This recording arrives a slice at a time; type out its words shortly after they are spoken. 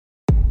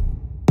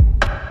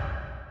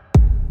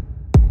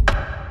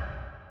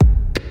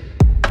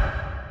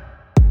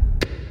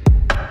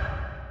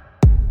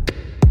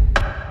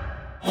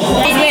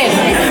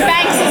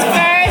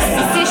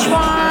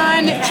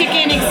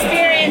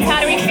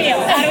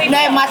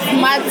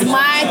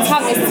my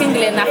tongue is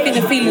tingling. I think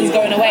the feeling's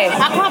going away.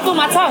 I can't feel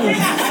my tongue.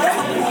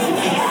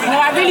 No,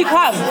 I really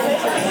can't.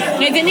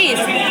 No, Denise,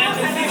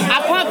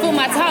 I can't feel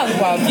my tongue,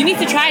 bro. You need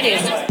to try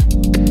this.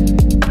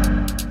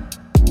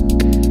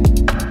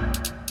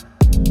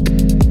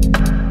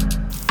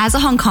 As a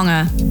Hong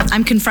Konger,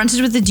 I'm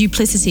confronted with the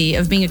duplicity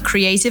of being a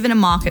creative in a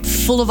market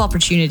full of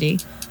opportunity,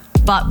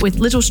 but with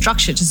little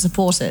structure to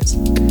support it.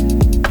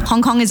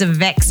 Hong Kong is a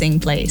vexing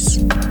place.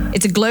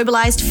 It's a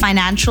globalized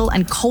financial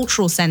and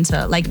cultural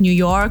center like New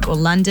York or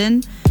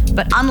London,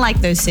 but unlike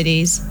those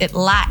cities, it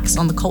lacks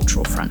on the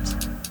cultural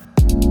front.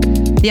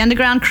 The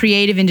underground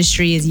creative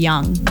industry is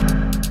young.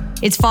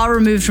 It's far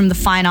removed from the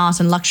fine art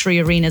and luxury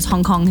arenas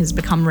Hong Kong has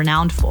become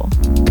renowned for.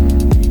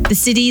 The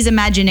city's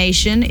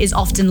imagination is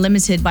often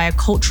limited by a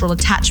cultural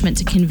attachment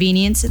to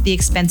convenience at the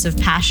expense of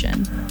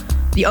passion,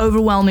 the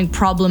overwhelming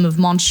problem of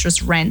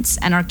monstrous rents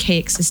and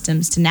archaic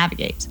systems to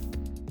navigate.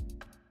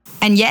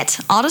 And yet,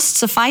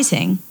 artists are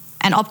fighting,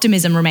 and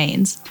optimism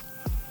remains.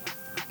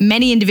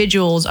 Many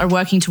individuals are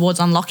working towards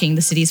unlocking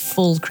the city's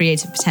full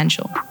creative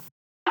potential.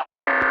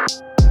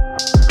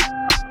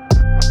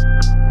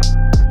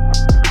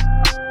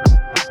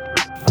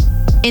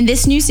 In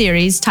this new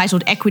series,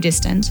 titled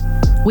Equidistant,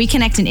 we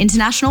connect an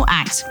international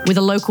act with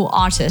a local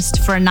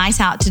artist for a night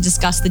out to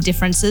discuss the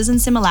differences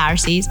and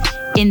similarities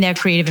in their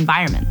creative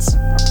environments.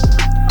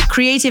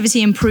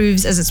 Creativity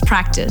improves as it's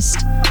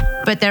practiced,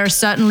 but there are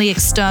certainly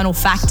external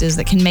factors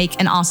that can make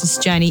an artist's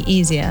journey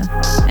easier,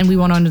 and we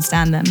want to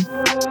understand them.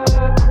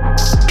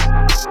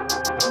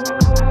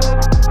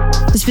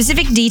 The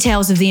specific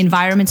details of the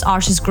environments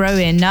artists grow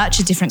in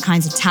nurture different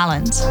kinds of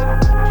talent.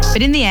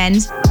 But in the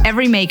end,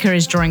 every maker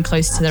is drawing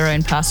close to their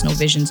own personal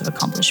visions of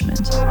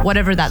accomplishment,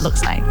 whatever that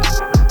looks like.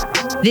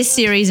 This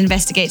series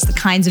investigates the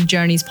kinds of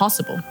journeys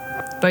possible,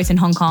 both in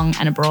Hong Kong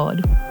and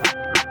abroad.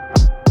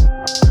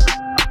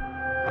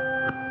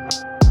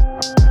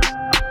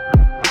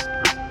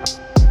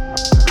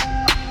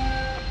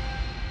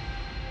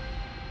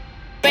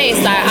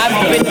 Like,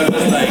 I've been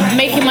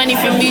making money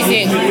from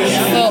music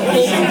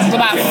for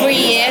about 3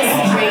 years.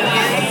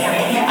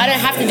 I don't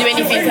have to do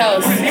anything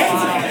else.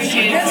 This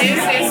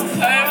is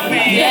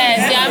perfect.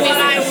 Yeah, see, I mean,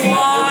 like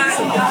what?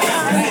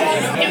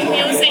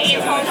 Music in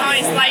Hong Kong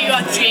is like you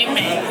are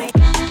dreaming.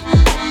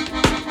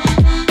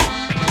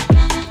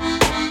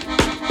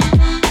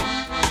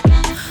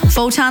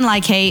 Photan Lai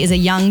Kay is a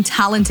young,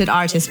 talented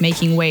artist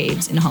making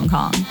waves in Hong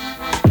Kong.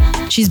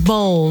 She's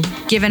bold,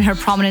 given her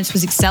prominence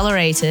was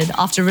accelerated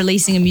after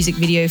releasing a music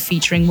video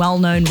featuring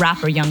well-known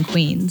rapper Young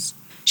Queens.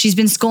 She's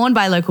been scorned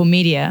by local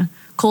media,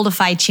 called a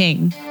Fai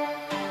Ching,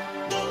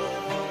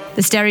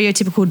 the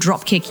stereotypical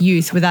dropkick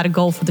youth without a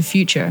goal for the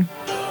future.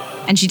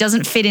 And she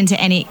doesn't fit into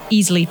any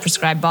easily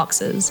prescribed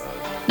boxes.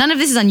 None of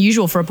this is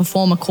unusual for a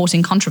performer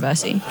courting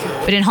controversy,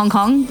 but in Hong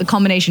Kong, the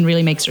combination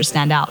really makes her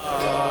stand out.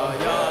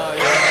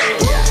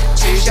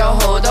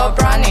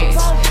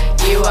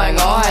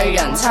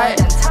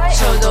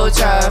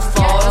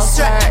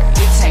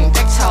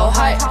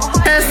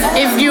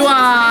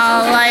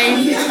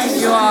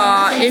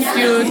 If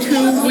you're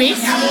too weak,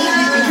 you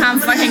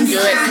can't fucking do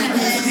it.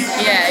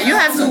 Yeah, you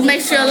have to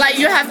make sure, like,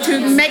 you have to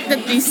make the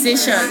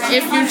decision.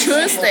 If you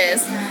choose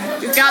this,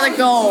 you gotta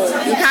go.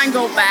 You can't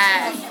go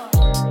back.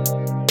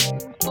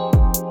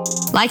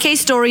 Lai Kay's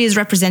story is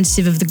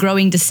representative of the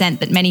growing dissent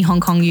that many Hong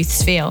Kong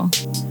youths feel.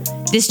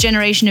 This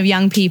generation of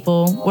young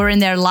people were in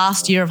their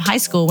last year of high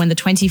school when the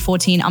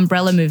 2014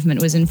 umbrella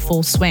movement was in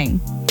full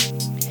swing.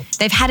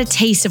 They've had a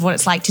taste of what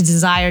it's like to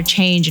desire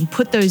change and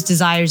put those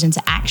desires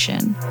into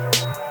action.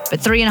 But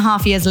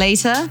 3.5 years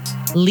later,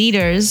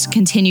 leaders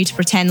continue to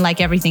pretend like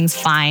everything's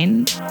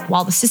fine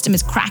while the system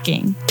is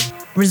cracking,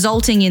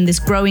 resulting in this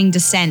growing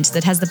dissent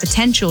that has the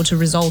potential to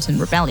result in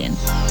rebellion.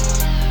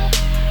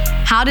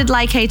 How did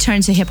Lai Kay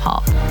turn to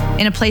hip-hop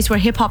in a place where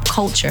hip-hop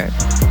culture,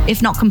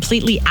 if not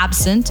completely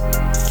absent,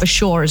 for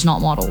sure is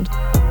not modeled?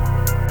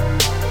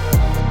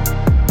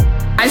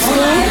 High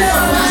school,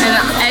 and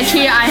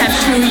actually I have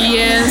 2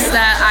 years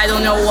that I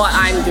don't know what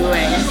I'm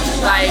doing.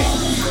 Like,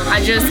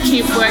 I just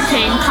keep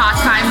working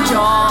part-time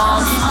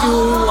jobs,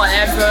 do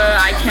whatever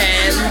I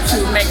can to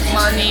make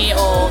money,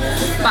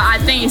 but I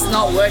think it's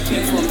not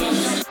working for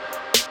me.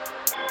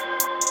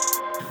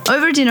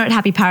 Over dinner at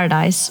Happy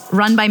Paradise,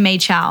 run by Mei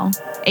Chow,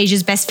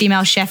 Asia's best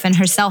female chef and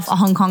herself a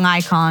Hong Kong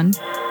icon,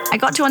 I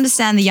got to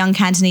understand the young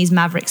Cantonese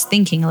maverick's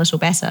thinking a little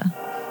better.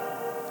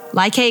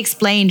 Lai Kay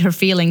explained her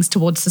feelings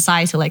towards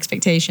societal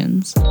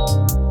expectations.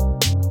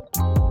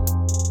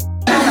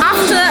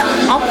 After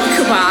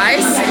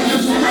Occupies,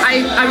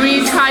 I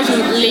really try to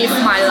live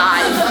my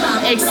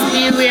life,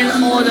 experience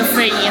all the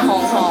things in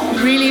Hong Kong,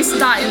 really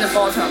start in the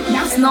bottom.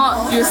 It's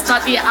not you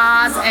study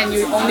art and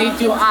you only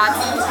do art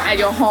at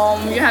your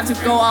home. You have to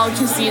go out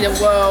to see the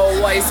world,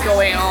 what is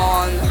going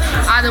on.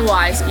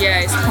 Otherwise,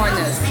 it's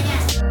pointless.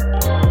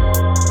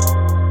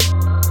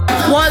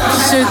 What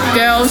should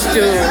girls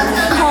do?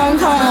 Hong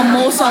Kong, or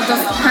most of the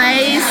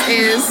place,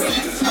 is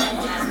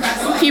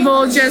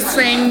people just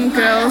think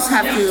girls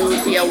have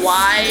to be a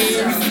wife,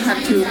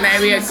 have to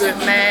marry a good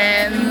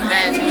man,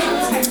 and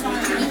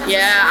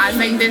yeah, I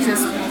think this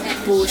is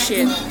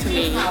bullshit to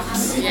me.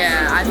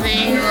 Yeah, I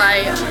think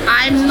like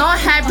I'm not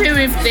happy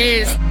with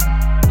this.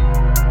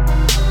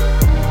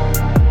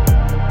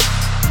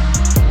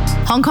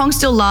 Hong Kong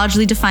still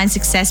largely defines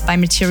success by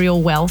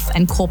material wealth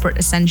and corporate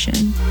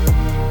ascension.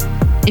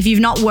 If you've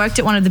not worked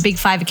at one of the big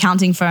 5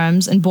 accounting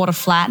firms and bought a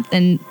flat,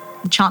 then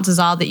the chances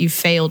are that you've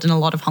failed in a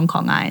lot of Hong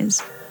Kong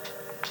eyes.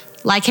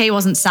 Lai Kay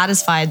wasn't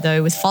satisfied,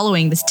 though, with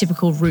following this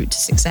typical route to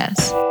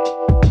success.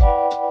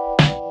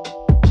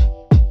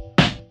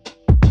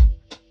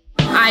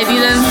 I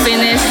didn't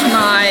finish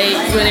my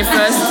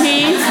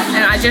university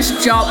and I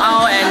just dropped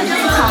out and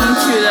come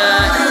to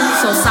the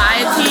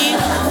society,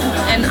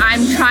 and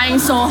I'm trying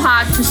so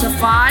hard to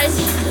survive,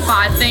 but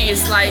I think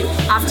it's like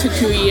after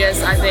 2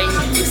 years I think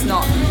it's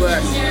not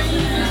worth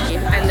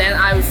it. And then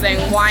I would think,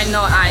 why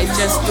not I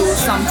just do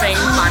something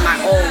by my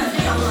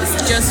own?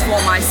 It's just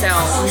for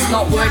myself, it's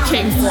not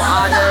working for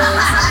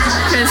others,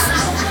 because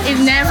it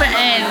never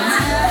ends.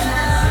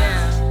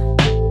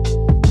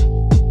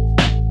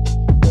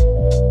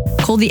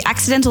 Called the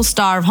accidental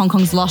star of Hong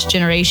Kong's lost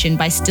generation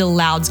by Still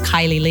Loud's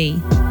Kylie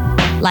Lee,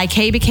 Lai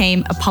Kay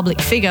became a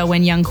public figure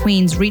when Young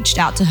Queens reached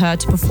out to her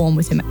to perform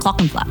with him at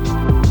Clockenflap.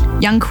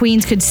 Young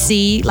Queens could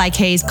see Lai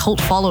Kay's cult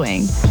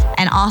following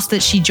and asked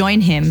that she join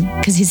him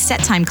because his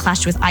set time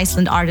clashed with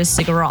Iceland artist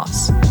Sigur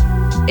Rós.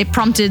 It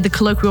prompted the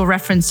colloquial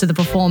reference to the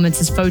performance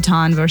as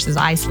Photon versus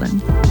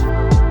Iceland.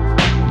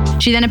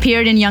 She then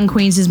appeared in Young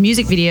Queens'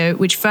 music video,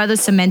 which further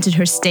cemented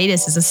her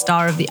status as a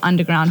star of the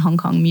underground Hong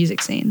Kong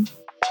music scene.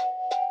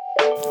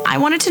 I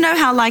wanted to know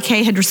how Lai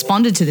Kay had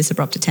responded to this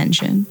abrupt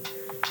attention.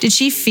 Did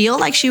she feel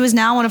like she was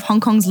now one of Hong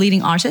Kong's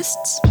leading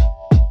artists?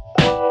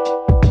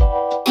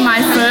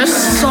 My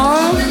first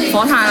song,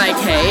 Photon Lai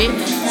Kay,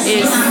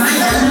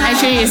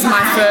 is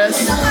my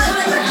first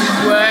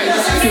work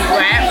to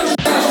rap.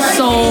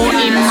 So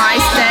in my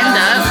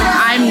stand-up,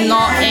 I'm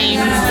not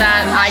aimed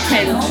that I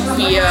can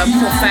be a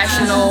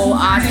professional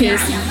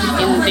artist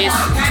in these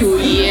 2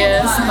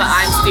 years, but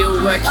I'm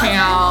still working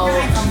out,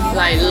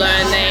 like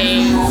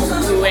learning,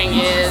 doing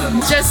it.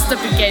 Just the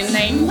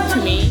beginning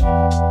to me.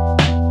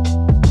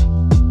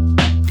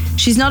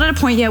 She's not at a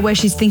point yet where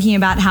she's thinking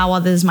about how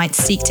others might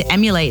seek to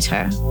emulate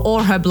her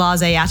or her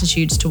blasé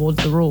attitudes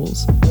towards the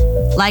rules.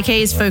 Lai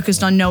Kay is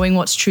focused on knowing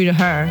what's true to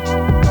her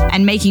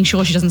and making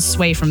sure she doesn't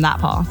sway from that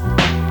path.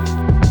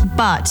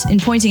 But in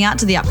pointing out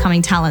to the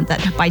upcoming talent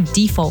that by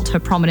default her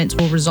prominence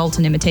will result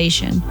in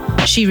imitation,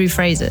 she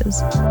rephrases.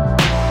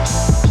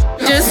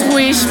 Just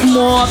wish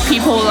more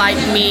people like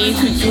me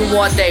to do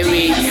what they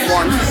really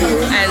want to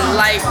do. And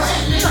like,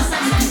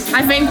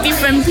 I think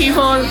different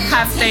people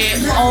have their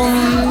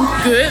own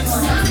goods,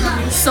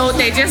 so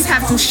they just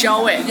have to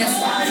show it.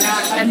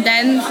 And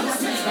then,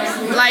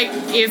 like,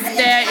 if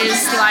there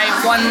is like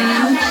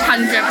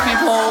 100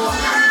 people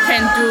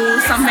can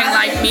do something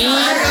like me,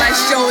 like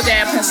show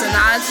their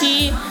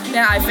personality,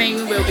 then I think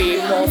it will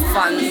be more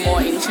fun,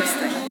 more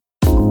interesting.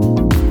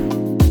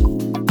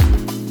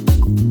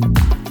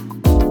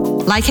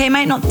 Lai Kay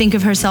might not think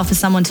of herself as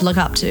someone to look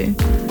up to,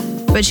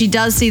 but she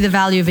does see the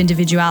value of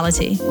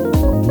individuality.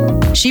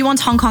 She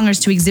wants Hong Kongers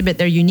to exhibit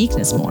their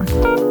uniqueness more.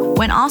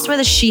 When asked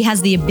whether she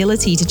has the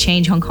ability to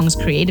change Hong Kong's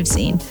creative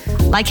scene,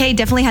 Lai Kay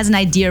definitely has an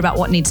idea about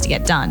what needs to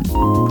get done.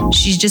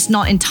 She's just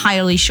not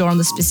entirely sure on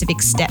the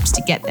specific steps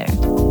to get there.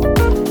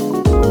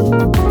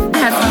 I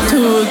have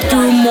to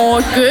do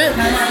more good,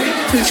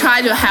 to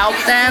try to help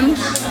them,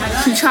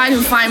 to try to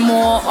find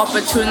more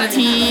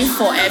opportunity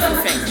for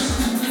everything.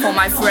 For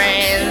my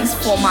friends,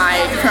 for my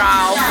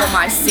crowd, for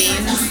my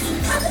scenes.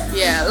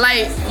 Yeah,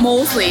 like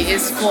mostly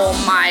it's for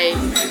my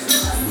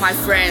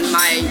friend,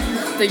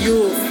 the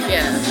youth,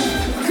 yeah.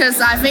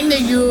 Because I think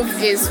the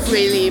youth is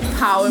really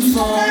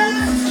powerful.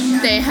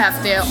 They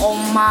have their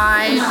own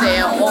mind,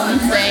 their own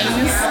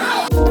things.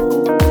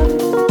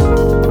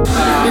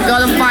 You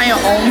gotta find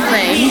your own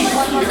thing.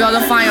 You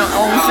gotta find your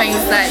own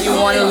things that you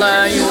wanna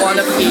learn, you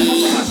wanna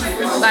be.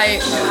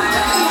 Like,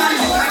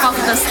 fuck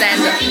the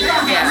standard,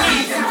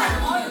 yeah.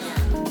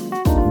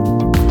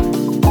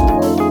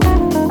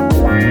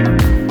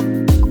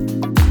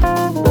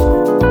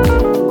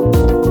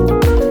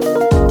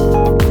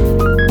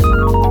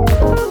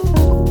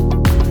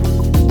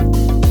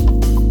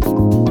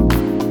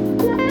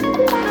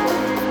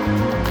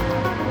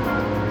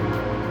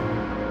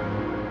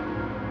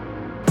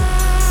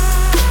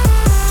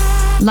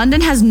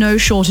 London has no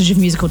shortage of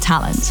musical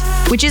talent,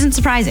 which isn't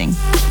surprising,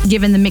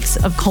 given the mix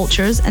of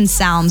cultures and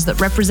sounds that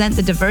represent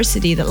the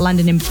diversity that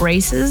London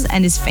embraces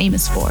and is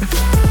famous for.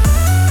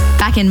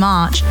 Back in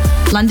March,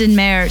 London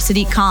Mayor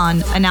Sadiq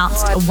Khan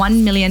announced a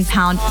 £1 million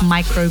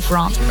micro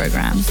grant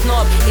program.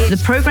 The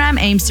program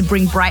aims to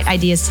bring bright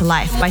ideas to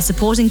life by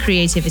supporting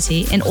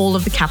creativity in all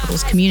of the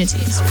capital's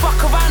communities.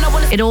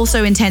 It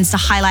also intends to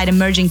highlight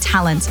emerging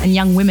talent and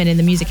young women in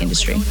the music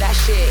industry.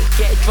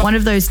 One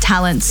of those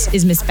talents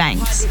is Miss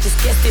Banks.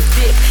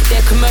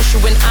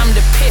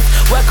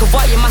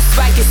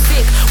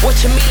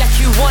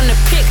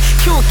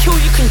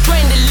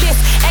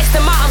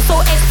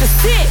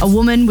 A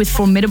woman with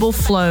formidable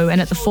full flow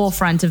and at the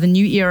forefront of a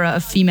new era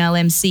of female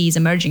MCs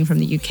emerging from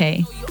the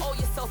UK.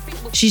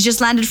 She's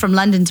just landed from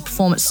London to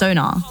perform at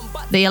Sonar,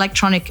 the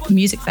electronic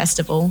music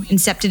festival,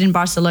 incepted in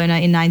Barcelona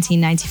in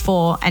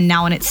 1994 and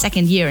now in its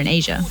second year in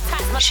Asia.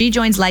 She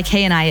joins Like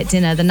Hey and I at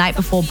dinner the night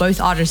before both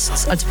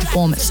artists are to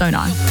perform at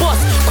Sonar.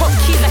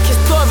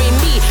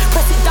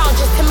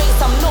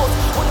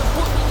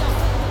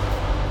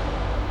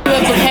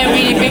 People prepare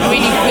really big,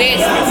 really quick,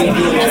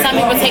 and some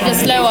people take it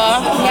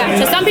slower.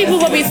 So some people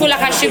probably feel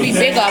like I should be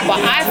bigger, but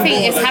I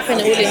think it's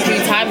happening all in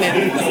due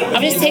timing.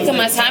 I'm just taking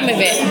my time with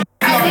it.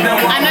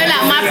 I know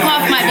like my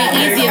path might be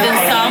easier than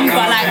some,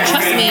 but like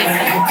trust me,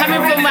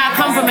 coming from where I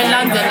come from in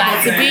London,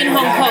 like to be in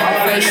Hong Kong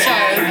for a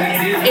show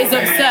is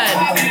absurd.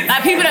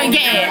 Like people don't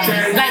get it.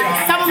 Like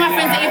some of my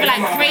friends are even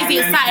like crazy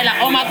excited,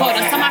 like oh my god,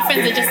 and some of my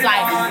friends are just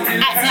like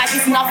acting like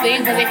it's nothing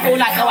because they feel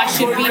like oh I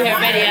should be here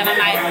already, and I'm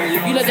like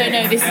you lot don't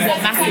know this is a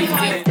massive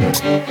deal.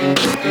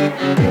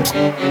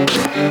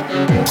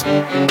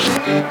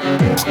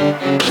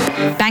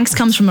 Banks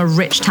comes from a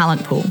rich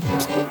talent pool.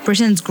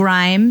 Britain's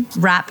grime,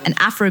 rap, and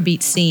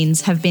Afrobeat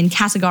scenes have been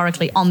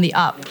categorically on the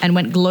up and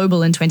went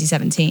global in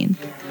 2017.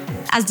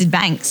 As did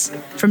Banks.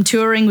 From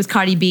touring with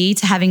Cardi B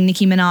to having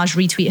Nicki Minaj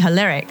retweet her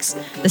lyrics,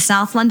 the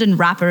South London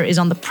rapper is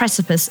on the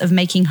precipice of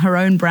making her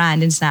own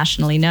brand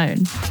internationally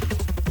known.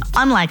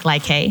 Unlike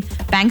Like Hey,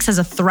 Banks has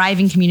a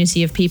thriving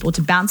community of people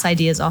to bounce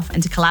ideas off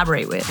and to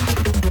collaborate with.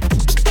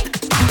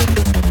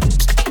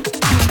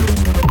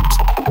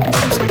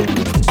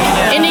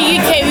 In the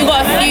UK, we've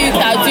got a few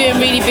that are doing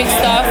really big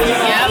stuff.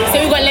 So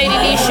we've got Lady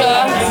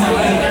Leisha.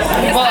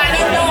 I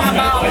don't know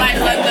about like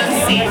London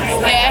scene.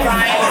 Yeah.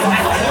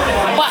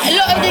 But a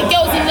lot of the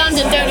girls in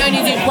London don't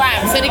only do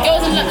grime. So the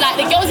girls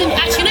in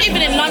actually not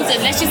even in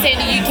London, let's just say in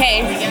the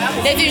UK,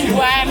 they're doing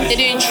grime, they're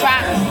doing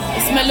trap,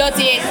 it's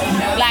melodic.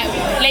 Like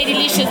Lady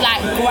Leisha's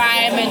like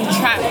grime and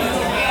trap.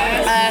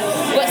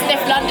 Got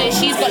Steph London,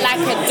 she's got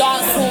like a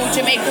dancehall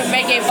Jamaican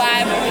reggae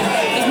vibe.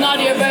 There's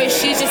Nadia Rose,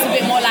 she's just a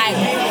bit more like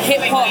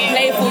hip hop,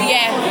 playful,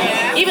 yeah.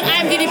 Even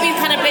IMDb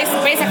kind of plays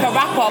like a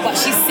rapper, but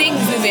she sings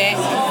with it.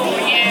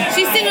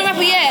 She's singing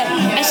rapper,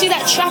 yeah. And she's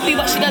like trappy,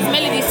 but she does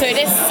melody, so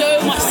there's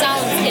so much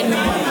sound in the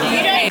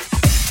UK.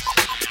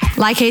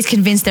 Like Hey is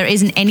convinced there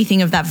isn't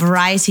anything of that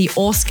variety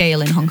or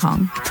scale in Hong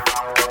Kong. I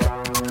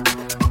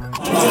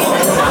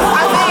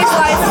think it's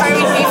like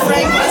very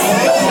different because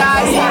you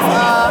guys have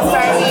a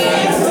very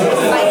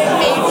like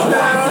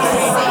major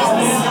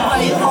scenes, but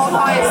in Hong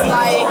Kong it's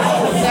like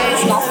there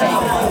is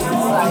nothing.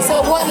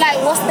 So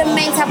what's the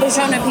main type of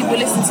genre people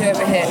listen to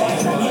over here?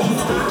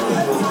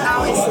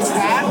 Now it's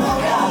trap,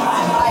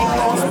 like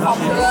most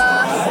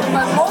popular,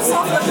 but most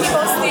of the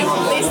people still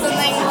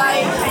listening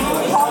like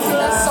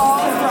popular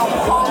songs from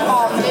Hong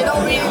Kong. They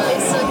don't really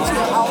listen to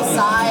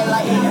outside,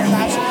 like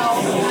international.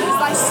 It's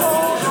like so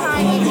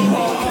tiny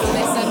people who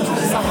listen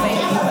to something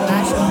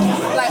international,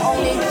 like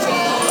only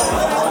Jay,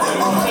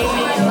 or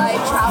maybe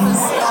like Travis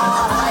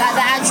Scott, Like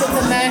the actual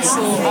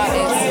commercial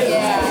artists.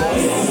 yeah.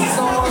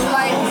 So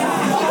like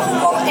people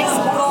go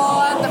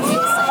explore the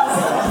music.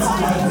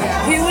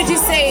 Who would you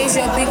say is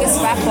your biggest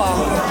rapper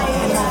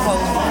in Hong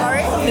Kong?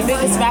 Sorry? The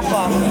biggest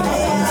rapper?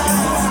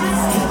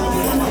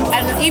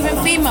 And even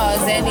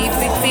females, any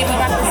big female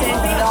rappers here?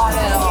 Not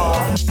at all.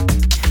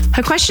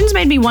 Her questions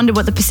made me wonder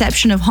what the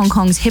perception of Hong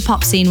Kong's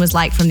hip-hop scene was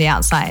like from the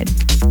outside.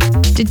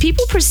 Did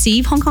people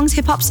perceive Hong Kong's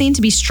hip-hop scene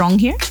to be strong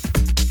here?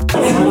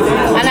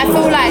 And I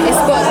feel like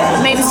it's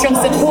got maybe strong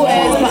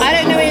supporters, but I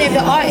don't know any of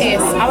the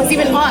artists. I was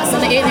even asked on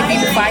the interview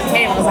before I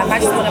came. I was like, I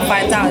just want to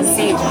find out and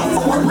see.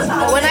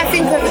 But when I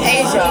think of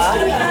Asia,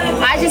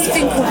 I just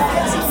think of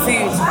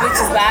food, which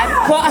is bad.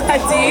 But I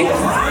do.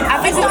 I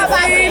think of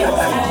food,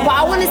 but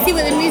I want to see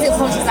what the music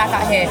culture is like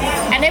out here.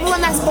 And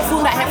everyone that's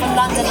performed out here from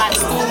London, like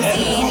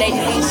Stormzy, Lady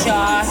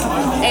Leisha,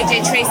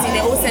 AJ Tracy, they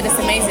all said it's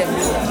amazing.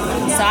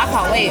 So I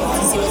can't wait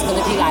to see what's going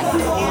to be like.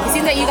 It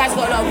seems like you guys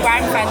got a lot of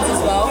grime fans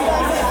as well.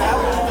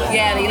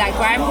 Yeah, you like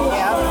grime?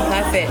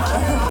 Yeah. Perfect.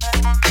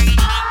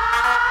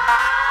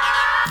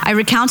 I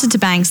recounted to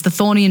Banks the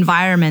thorny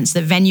environments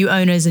that venue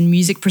owners and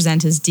music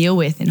presenters deal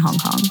with in Hong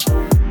Kong.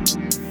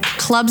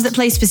 Clubs that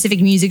play specific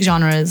music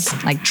genres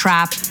like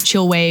trap,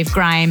 chillwave,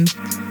 grime,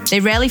 they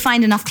rarely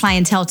find enough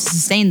clientele to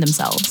sustain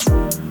themselves.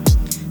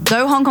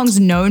 Though Hong Kong's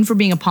known for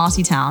being a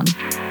party town,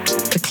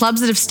 the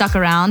clubs that have stuck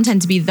around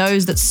tend to be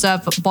those that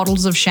serve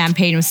bottles of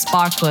champagne with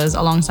sparklers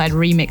alongside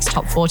remixed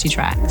top 40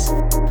 tracks.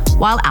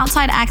 While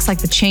outside acts like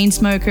the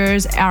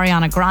Chainsmokers,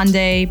 Ariana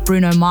Grande,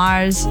 Bruno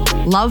Mars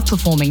love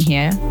performing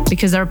here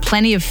because there are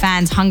plenty of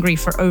fans hungry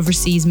for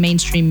overseas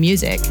mainstream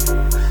music,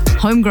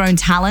 homegrown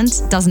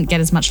talent doesn't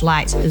get as much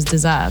light as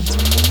deserved.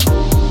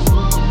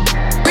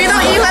 We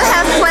don't even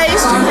have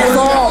place to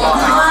perform.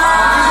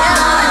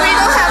 We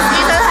don't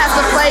even have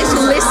the place to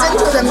listen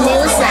to the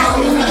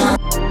music.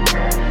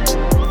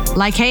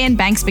 Like Hey and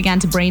Banks began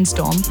to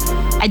brainstorm,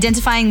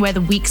 identifying where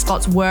the weak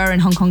spots were in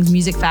Hong Kong's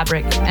music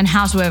fabric and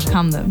how to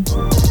overcome them.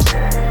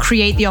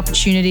 create the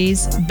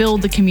opportunities,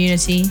 build the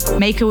community,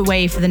 make a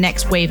way for the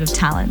next wave of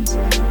talent.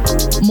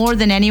 More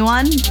than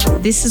anyone,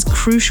 this is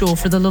crucial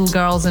for the little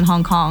girls in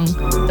Hong Kong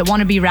that want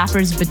to be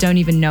rappers but don't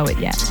even know it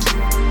yet.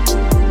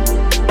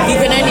 You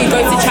can only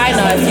go to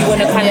China if you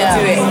want to kind of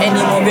do it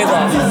any more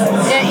bigger.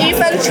 Yeah,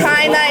 even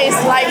China is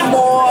like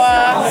more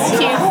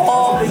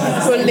people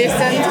who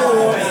listen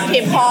to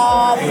hip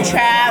hop,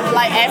 trap,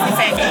 like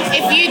everything.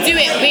 If you do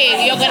it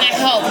big, you're going to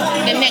help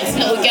the next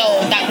little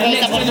girl that grows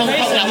up in Hong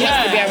Kong that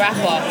wants to be a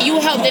rapper. You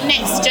help the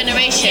next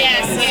generation.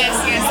 Yes. Because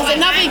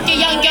another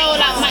young girl,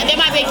 there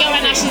might be a girl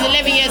right now, she's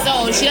 11 years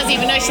old, she doesn't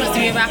even know she wants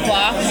to be a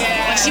rapper,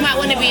 but she might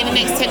want to be in the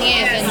next 10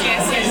 years.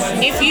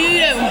 And if you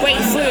don't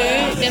break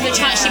through, there's a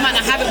chance she might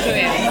not have a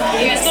career.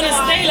 It's going to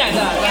stay like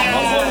that. Like,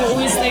 Hong Kong will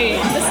always stay.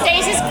 The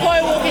status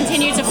quo will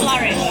continue to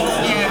flourish.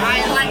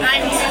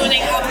 I'm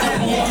building up the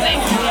whole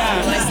thing,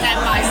 step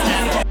by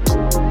step.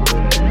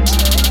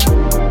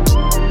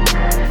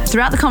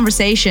 Throughout the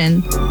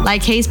conversation, Lai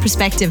K's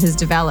perspective has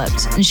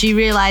developed, and she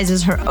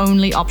realizes her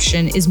only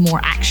option is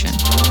more action. Like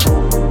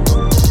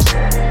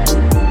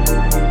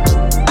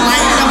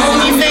the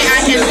only thing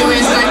I can do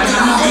is like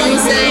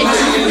music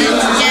and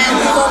get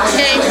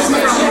bookings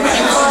from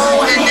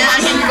people, and then I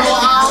can go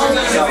out,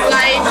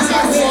 like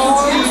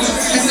perform,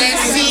 and then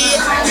see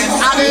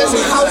others'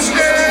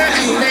 culture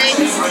and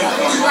things,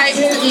 like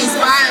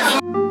inspire me.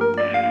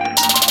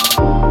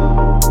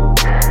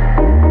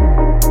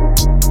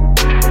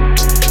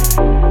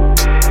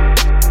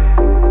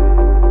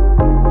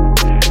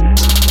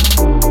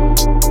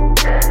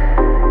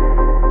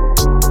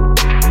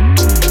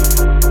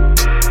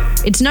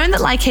 It's known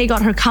that Lai K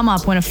got her come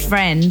up when a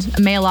friend,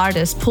 a male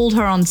artist, pulled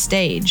her on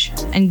stage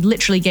and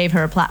literally gave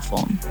her a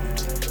platform.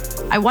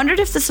 I wondered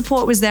if the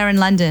support was there in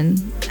London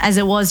as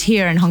it was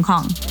here in Hong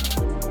Kong.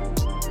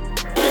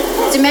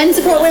 Do men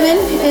support women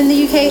in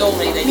the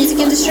UK music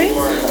industry?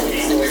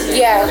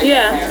 Yeah,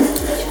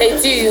 they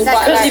do, but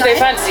Especially like, they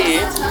fancy you.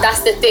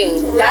 that's the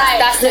thing.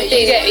 That's the thing.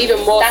 You get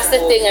even more. That's the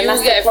thing, and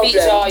that's the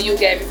problem. You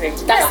get everything.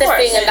 That's the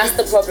thing, and that's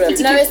the problem.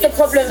 No, it's the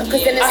problem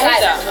because then it's I hate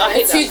like that. I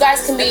hate the two that.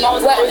 guys can be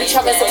work with each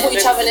other, support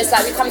each other, and it's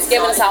like we come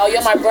together and it's like, oh,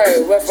 you're my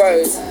bro, we're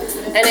bros.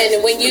 And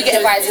then when you get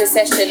invited to a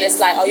session,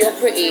 it's like, oh, you're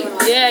pretty.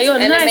 Yeah, you're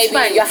and nice. then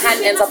maybe your hand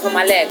ends up on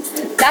my leg.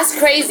 That's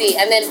crazy.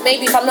 And then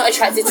maybe if I'm not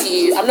attracted to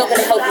you, I'm not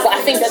going to help you, but I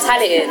think you're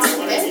talented.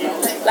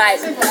 Like,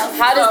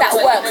 how does that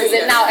work? Because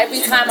then now every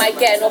time I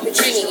get an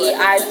opportunity,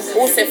 I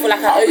also feel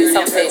like I owe you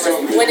something.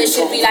 When it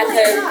should be like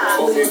a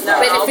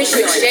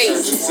beneficial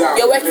exchange.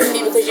 You're working with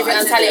me because you think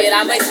I'm talented,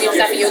 I'm working with you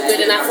because I think you're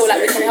good, and I feel like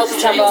we can help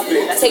each other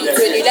take you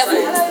to a new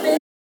level.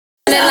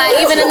 And then like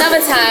even another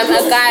time,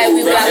 a guy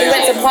we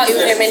went to party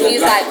with him, and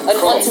he's like an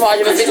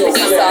entourage of a big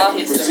producer,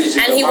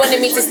 and he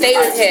wanted me to stay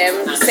with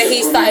him. So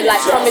he started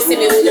like promising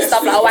me all this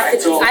stuff like, oh,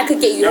 I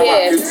could get you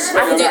here,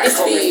 I could do this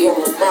for you,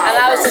 and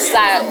I was just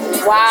like,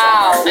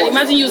 wow. And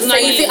imagine you was So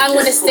you think I'm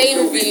gonna stay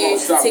with you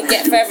to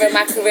get further in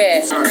my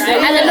career?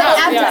 And a lot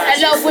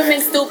of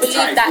women still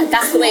believe that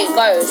that's the way it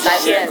goes.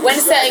 Like when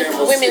certain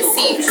women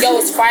see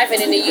girls thriving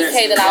in the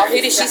UK, they're like, oh,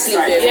 who did she sleep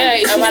with? Yeah,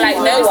 and we're like,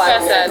 no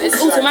one.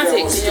 It's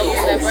automatic.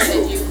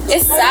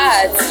 It's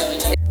sad.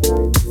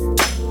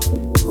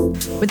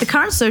 With the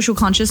current social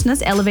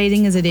consciousness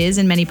elevating as it is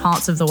in many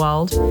parts of the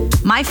world,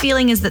 my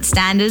feeling is that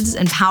standards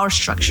and power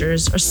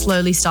structures are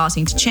slowly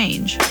starting to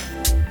change.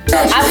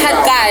 I've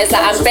had guys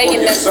that I'm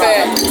begging them for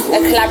a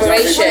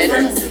collaboration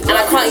and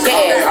I can't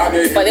get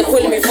it, but they're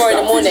calling me 4 in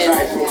the morning.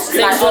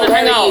 Like, oh,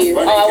 where are you?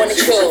 Oh, I want to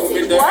chill.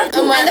 What?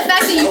 And the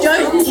fact that you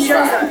don't go,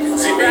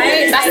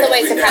 right? That's the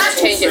way to kind of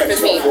change it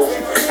for me.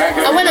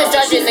 And we're not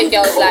judging the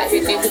girls like who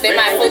do, because they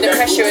might feel the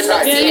pressure and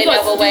not see it any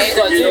other way.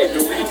 But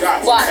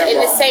in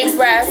the same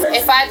breath,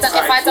 if I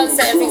done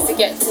certain things to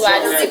get to where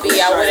I need to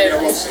be, I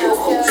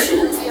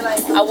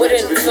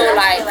wouldn't feel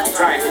like,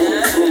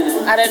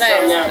 I don't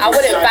know, I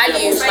wouldn't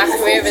value my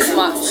career as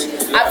much.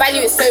 I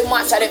value it so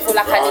much I don't feel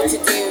like I need to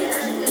do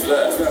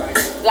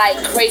like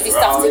crazy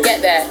stuff to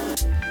get there.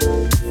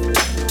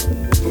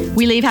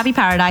 We leave Happy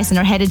Paradise and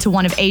are headed to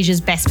one of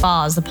Asia's best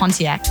bars, the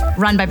Pontiac,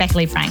 run by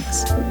Beckley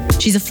Franks.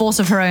 She's a force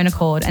of her own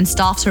accord and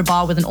staffs her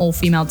bar with an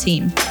all-female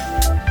team.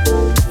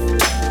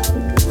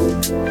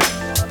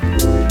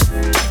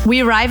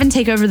 We arrive and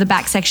take over the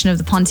back section of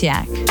the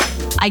Pontiac.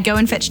 I go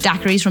and fetch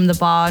daiquiris from the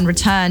bar and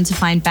return to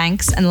find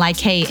Banks and Lai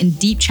K in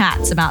deep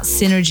chats about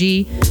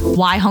synergy,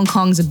 why Hong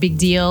Kong's a big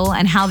deal,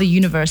 and how the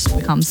universe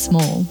becomes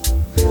small.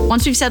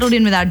 Once we've settled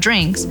in with our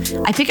drinks,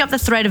 I pick up the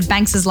thread of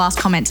Banks' last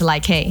comment to Lai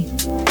K.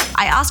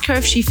 I ask her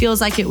if she feels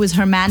like it was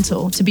her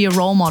mantle to be a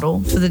role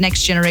model for the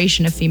next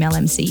generation of female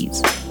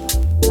MCs.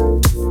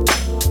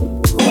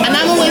 And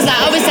I'm always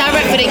like, obviously I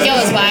rep for the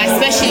girls, but I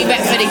especially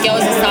rep for the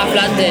girls in South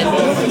London.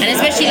 And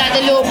especially like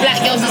the little black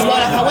girls as well.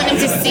 Like I want them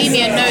to see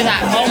me and know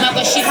that, oh my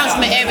gosh, she comes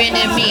from an area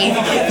near me.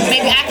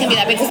 Maybe I can be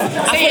that, because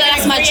I feel like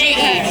that's my duty.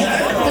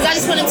 Because I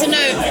just want them to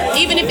know,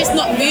 even if it's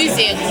not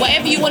music,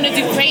 whatever you want to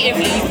do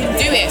creatively, you can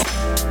do it.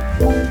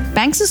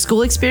 Banks'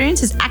 school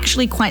experience is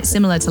actually quite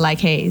similar to Lai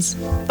K's.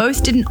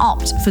 Both didn't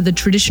opt for the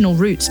traditional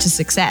routes to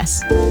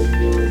success.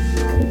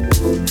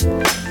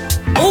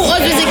 All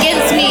odds was against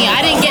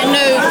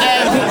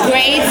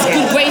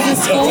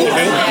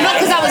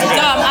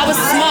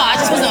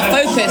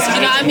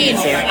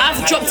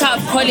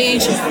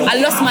college. I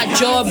lost my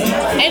job.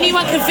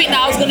 Anyone could think that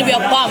I was going to be a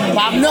bum,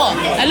 but I'm not.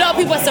 A lot of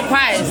people are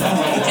surprised.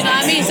 Do you know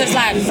what I mean? So it's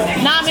like,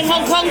 now I'm in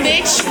Hong Kong,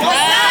 bitch.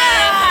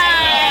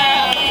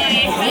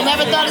 You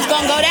never thought it's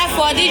going to go that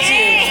far, did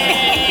you?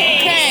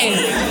 Okay.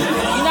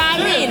 You know what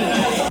I mean?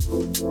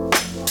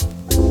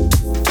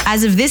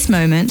 As of this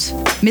moment,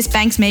 Miss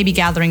Banks may be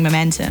gathering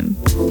momentum,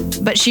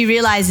 but she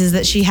realizes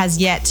that she has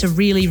yet to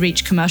really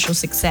reach commercial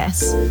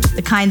success,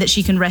 the kind that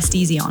she can rest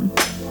easy on.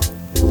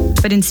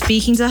 But in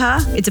speaking to her,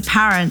 it's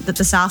apparent that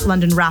the South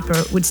London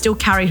rapper would still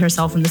carry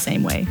herself in the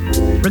same way,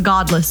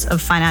 regardless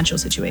of financial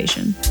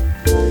situation.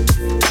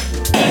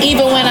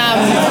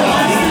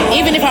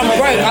 Even if I'm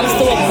broke, I'm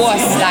still a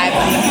boss. Like,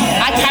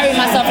 I carry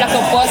myself like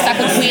a boss, like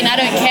a queen. I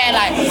don't care.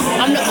 Like,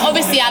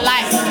 obviously I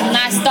like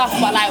nice stuff,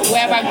 but like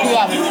wherever I grew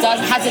up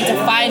hasn't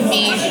defined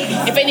me.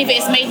 If anything,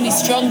 it's made me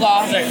stronger.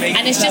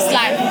 And it's just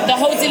like the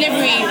whole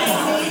delivery.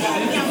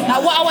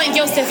 Like, what I want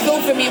girls to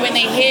feel from me when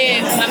they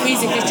hear my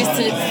music is just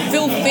to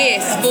feel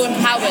fierce, feel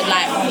empowered.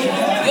 Like,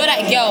 you're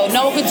that girl.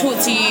 No one can talk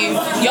to you.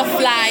 You're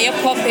fly. You're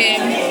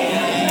popping.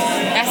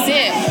 That's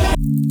it.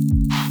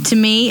 To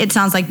me, it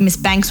sounds like Miss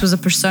Banks was a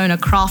persona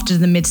crafted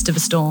in the midst of a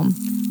storm.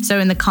 So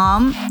in the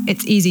calm,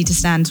 it's easy to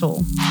stand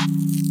tall.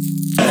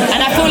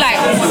 And I feel like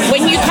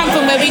when you come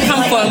from where we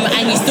come from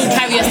and you still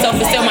carry yourself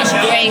with so much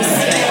grace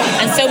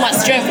and so much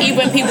strength, even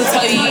when people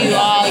tell you,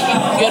 oh,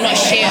 you're not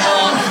shit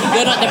or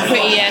you're not the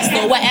prettiest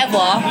or whatever,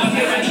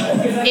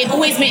 it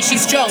always makes you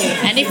strong.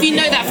 And if you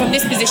know that from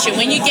this position,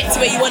 when you get to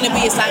where you want to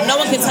be, it's like no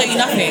one can tell you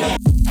nothing.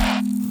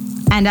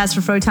 And as for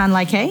Frotan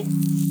Like-K?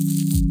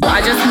 I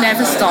just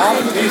never stop.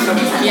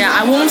 Yeah,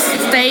 I won't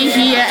stay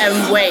here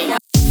and wait.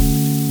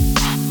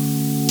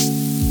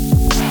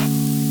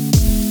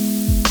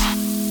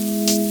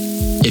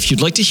 If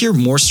you'd like to hear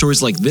more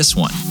stories like this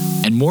one,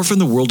 and more from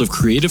the world of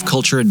creative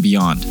culture and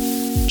beyond,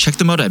 check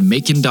them out at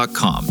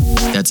Maekan.com.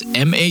 That's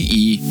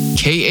MAEKAN.com.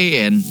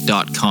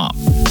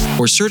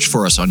 Or search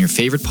for us on your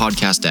favorite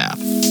podcast app.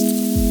 Fly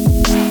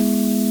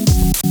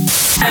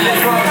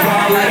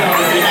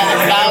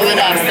with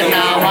us, them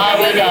now, walk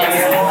with us.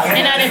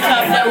 In the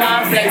club, they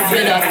want flex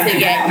with us to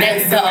get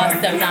next to us,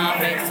 them now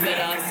flex with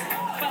us.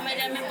 From a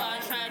them,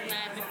 try to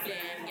night,